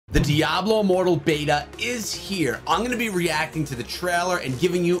The Diablo Immortal beta is here. I'm going to be reacting to the trailer and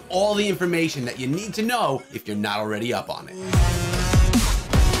giving you all the information that you need to know if you're not already up on it.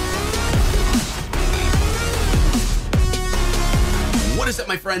 What is up,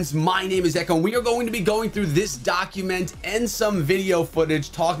 my friends? My name is Echo, and we are going to be going through this document and some video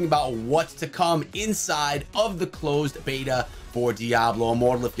footage talking about what's to come inside of the closed beta for Diablo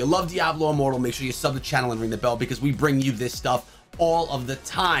Immortal. If you love Diablo Immortal, make sure you sub the channel and ring the bell because we bring you this stuff all of the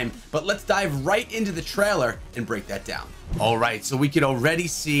time. But let's dive right into the trailer and break that down. All right, so we can already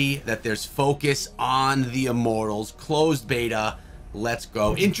see that there's focus on the Immortals closed beta. Let's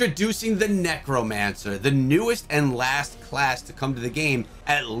go. Introducing the Necromancer, the newest and last class to come to the game,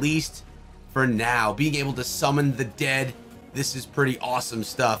 at least for now. Being able to summon the dead. This is pretty awesome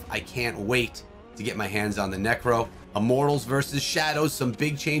stuff. I can't wait to get my hands on the Necro. Immortals versus Shadows, some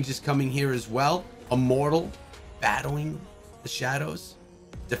big changes coming here as well. Immortal battling the Shadows,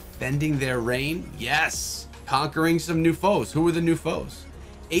 defending their reign. Yes, conquering some new foes. Who are the new foes?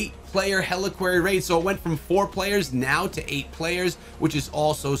 8-player Heliquary raid, so it went from 4 players now to 8 players, which is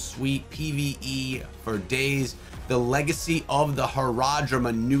also sweet. PvE for days. The Legacy of the Haradrim,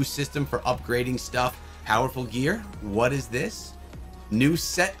 a new system for upgrading stuff. Powerful gear. What is this? New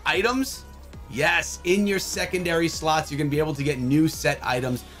set items. Yes, in your secondary slots, you're gonna be able to get new set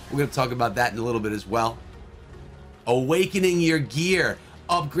items. We're gonna talk about that in a little bit as well. Awakening your gear,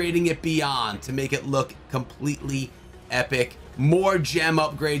 upgrading it beyond to make it look completely epic. More gem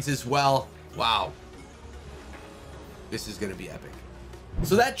upgrades as well. Wow, this is gonna be epic.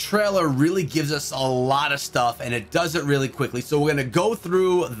 So that trailer really gives us a lot of stuff, and it does it really quickly. So we're gonna go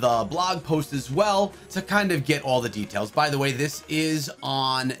through the blog post as well to kind of get all the details. By the way, this is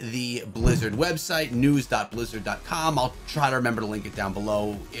on the Blizzard website, news.blizzard.com. I'll try to remember to link it down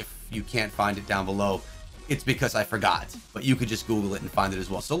below. If you can't find it down below, it's because I forgot, but you could just Google it and find it as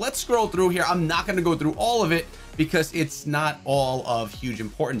well. So let's scroll through here. I'm not going to go through all of it because it's not all of huge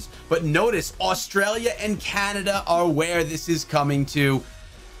importance, but notice Australia and Canada are where this is coming to.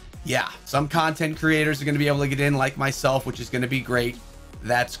 Yeah, some content creators are going to be able to get in, like myself, which is going to be great.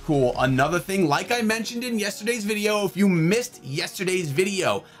 That's cool. Another thing, like I mentioned in yesterday's video, if you missed yesterday's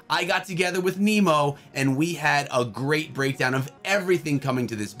video, I got together with Nemo and we had a great breakdown of everything coming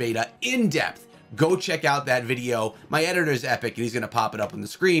to this beta in depth. Go check out that video. My editor's epic, and he's gonna pop it up on the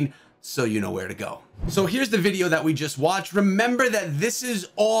screen so you know where to go. So here's the video that we just watched. Remember that this is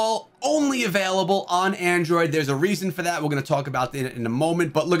all only available on Android. There's a reason for that. We're going to talk about it in a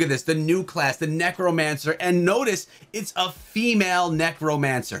moment, but look at this, the new class, the Necromancer, and notice it's a female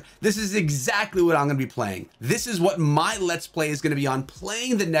Necromancer. This is exactly what I'm going to be playing. This is what my Let's Play is going to be on,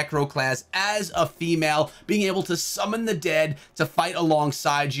 playing the Necro class as a female, being able to summon the dead to fight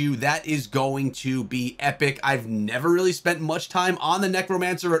alongside you. That is going to be epic. I've never really spent much time on the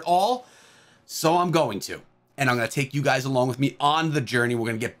Necromancer at all, so I'm going to. And I'm going to take you guys along with me on the journey. We're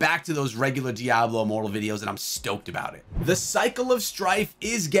going to get back to those regular Diablo Immortal videos, and I'm stoked about it. The Cycle of Strife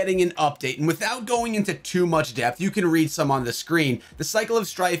is getting an update, and without going into too much depth, you can read some on the screen. The Cycle of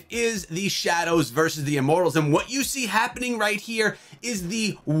Strife is the Shadows versus the Immortals, and what you see happening right here is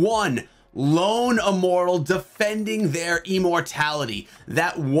the one lone Immortal defending their immortality.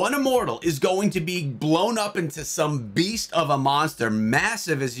 That one Immortal is going to be blown up into some beast of a monster,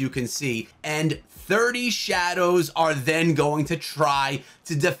 massive as you can see, and 30 Shadows are then going to try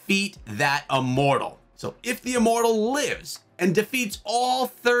to defeat that Immortal. So if the Immortal lives and defeats all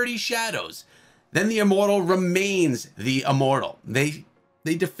 30 Shadows, then the Immortal remains the Immortal. They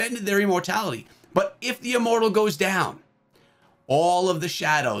defended their immortality. But if the Immortal goes down, all of the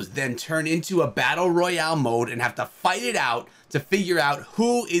Shadows then turn into a battle royale mode and have to fight it out to figure out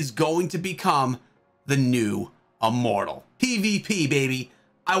who is going to become the new Immortal. PvP, baby.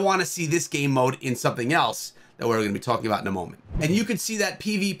 I want to see this game mode in something else that we're going to be talking about in a moment. And you can see that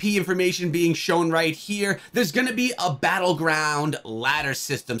PvP information being shown right here. There's going to be a battleground ladder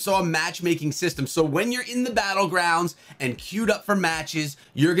system, so a matchmaking system. So when you're in the battlegrounds and queued up for matches,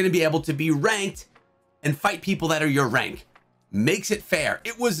 you're going to be able to be ranked and fight people that are your rank. Makes it fair.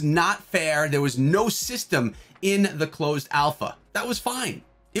 It was not fair. There was no system in the closed alpha. That was fine.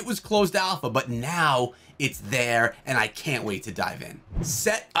 It was closed alpha, but now it's there, and I can't wait to dive in.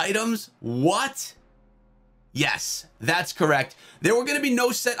 Set items? What? Yes, That's correct. There were going to be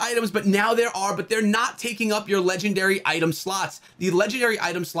no set items, but now there are, but they're not taking up your legendary item slots. The legendary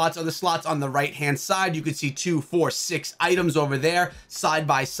item slots are the slots on the right-hand side. You can see 2, 4, 6 items over there side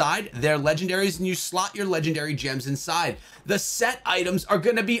by side. They're legendaries, and you slot your legendary gems inside. The set items are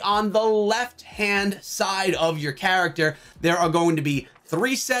going to be on the left-hand side of your character. There are going to be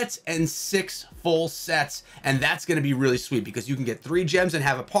 3 sets and 6 full sets, and that's going to be really sweet because you can get 3 gems and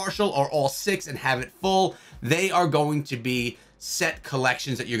have a partial, or all 6 and have it full. They are going to be set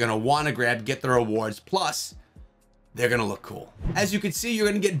collections that you're going to want to grab, get the rewards, plus they're going to look cool. As you can see, you're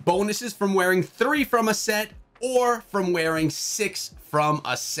going to get bonuses from wearing 3 from a set or from wearing 6 from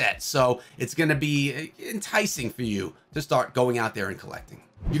a set. So it's going to be enticing for you to start going out there and collecting.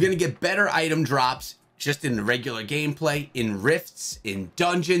 You're going to get better item drops just in the regular gameplay, in rifts, in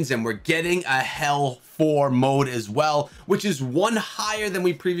dungeons, and we're getting a Hell 4 mode as well, which is 1 higher than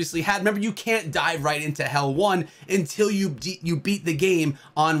we previously had. Remember, you can't dive right into Hell 1 until you beat the game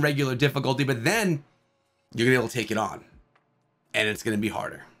on regular difficulty, but then you're gonna be able to take it on, and it's gonna be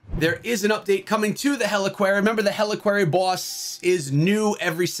harder. There is an update coming to the Heliquary. Remember, the Heliquary boss is new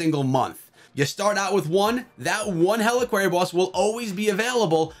every single month. You start out with 1, that 1 Heliquary boss will always be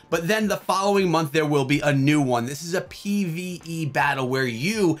available, but then the following month there will be a new one. This is a PvE battle where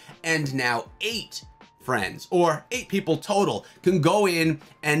you and now 8 friends, or 8 people total, can go in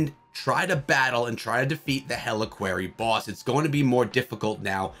and try to battle and try to defeat the Heliquary boss. It's going to be more difficult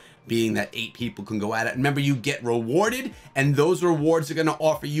now, being that 8 people can go at it. Remember, you get rewarded, and those rewards are going to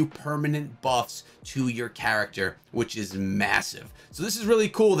offer you permanent buffs to your character, which is massive. So this is really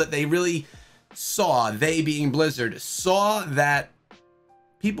cool that they really saw, they being Blizzard, saw that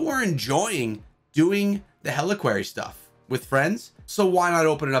people were enjoying doing the Heliquary stuff with friends. So why not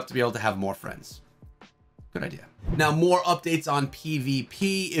open it up to be able to have more friends? Good idea. Now, more updates on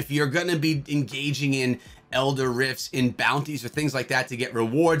PvP. If you're going to be engaging in Elder Rifts, in bounties or things like that to get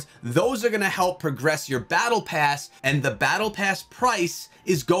rewards, those are going to help progress your battle pass, and the battle pass price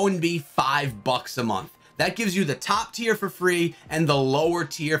is going to be $5 a month. That gives you the top tier for free and the lower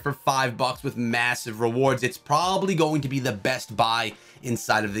tier for $5 with massive rewards. It's probably going to be the best buy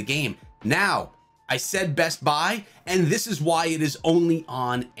inside of the game. Now, I said best buy, and this is why it is only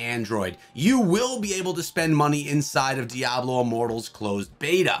on Android. You will be able to spend money inside of Diablo Immortal's closed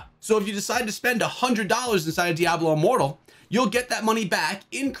beta. So if you decide to spend $100 inside of Diablo Immortal, you'll get that money back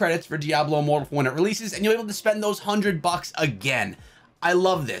in credits for Diablo Immortal when it releases, and you'll be able to spend those $100 again. I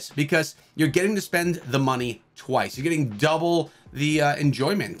love this because you're getting to spend the money twice. You're getting double the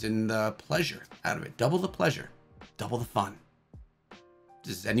enjoyment and the pleasure out of it. Double the pleasure, double the fun.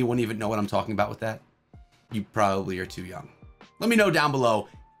 Does anyone even know what I'm talking about with that? You probably are too young. Let me know down below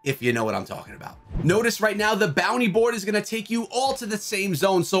if you know what I'm talking about. Notice right now the bounty board is going to take you all to the same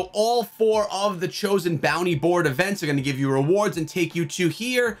zone. So all 4 of the chosen bounty board events are going to give you rewards and take you to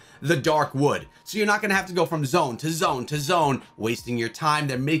here, the Dark Wood. So you're not going to have to go from zone to zone to zone, wasting your time.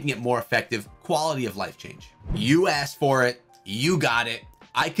 They're making it more effective. Quality of life change. You asked for it. You got it.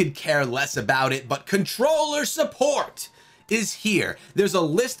 I could care less about it, but controller support is here. There's a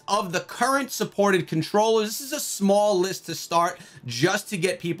list of the current supported controllers. This is a small list to start, just to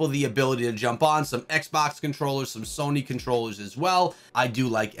get people the ability to jump on. Some Xbox controllers, some Sony controllers as well. I do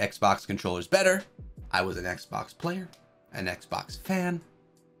like Xbox controllers better. I was an Xbox player, an Xbox fan.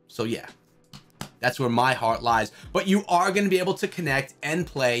 So yeah, that's where my heart lies. But you are going to be able to connect and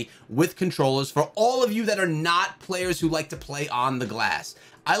play with controllers for all of you that are not players who like to play on the glass.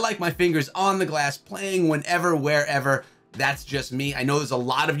 I like my fingers on the glass, playing whenever, wherever. That's just me. I know there's a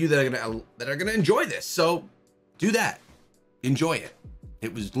lot of you that are gonna enjoy this, so do that. Enjoy it.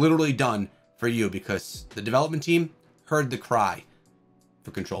 It was literally done for you because the development team heard the cry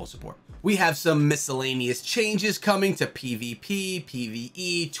for control support. We have some miscellaneous changes coming to PvP,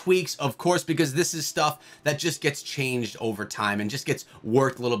 PvE, tweaks, of course, because this is stuff that just gets changed over time and just gets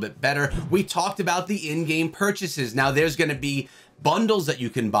worked a little bit better. We talked about the in-game purchases. Now there's going to be bundles that you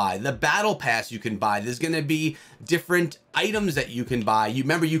can buy, the battle pass you can buy. There's going to be different items that you can buy. You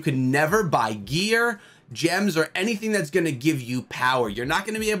remember, you can never buy gear, gems, or anything that's going to give you power. You're not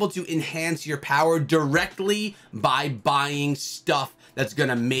going to be able to enhance your power directly by buying stuff that's going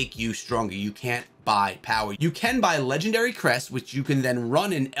to make you stronger. You can't buy power. You can buy legendary crests, which you can then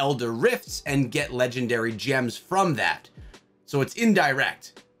run in Elder Rifts and get legendary gems from that. So it's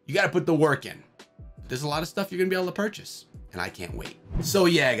indirect. You got to put the work in. There's a lot of stuff you're going to be able to purchase. and I can't wait. So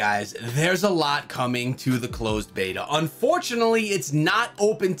yeah, guys, there's a lot coming to the closed beta. Unfortunately, it's not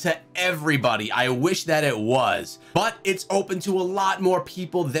open to everybody. I wish that it was, but it's open to a lot more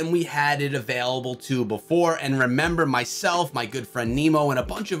people than we had it available to before. And remember, myself, my good friend Nemo, and a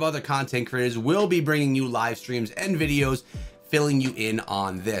bunch of other content creators will be bringing you live streams and videos filling you in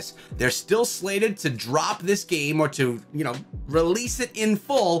on this. They're still slated to drop this game, or to, you know, release it in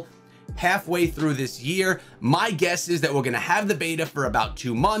full halfway through this year. My guess is that we're going to have the beta for about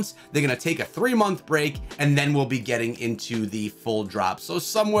 2 months. They're going to take a 3-month break, and then we'll be getting into the full drop. So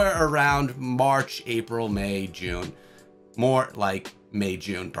somewhere around March, April, May, June. More like May,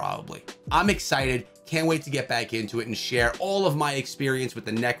 June, probably. I'm excited. Can't wait to get back into it and share all of my experience with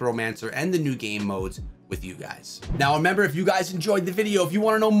the Necromancer and the new game modes with you guys. Now remember, if you guys enjoyed the video, if you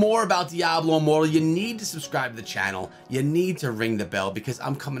want to know more about Diablo Immortal, you need to subscribe to the channel. You need to ring the bell, because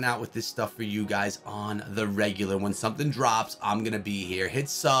I'm coming out with this stuff for you guys on the regular. When something drops, I'm gonna be here. Hit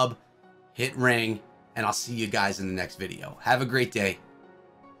sub, hit ring, and I'll see you guys in the next video. Have a great day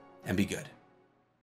and be good.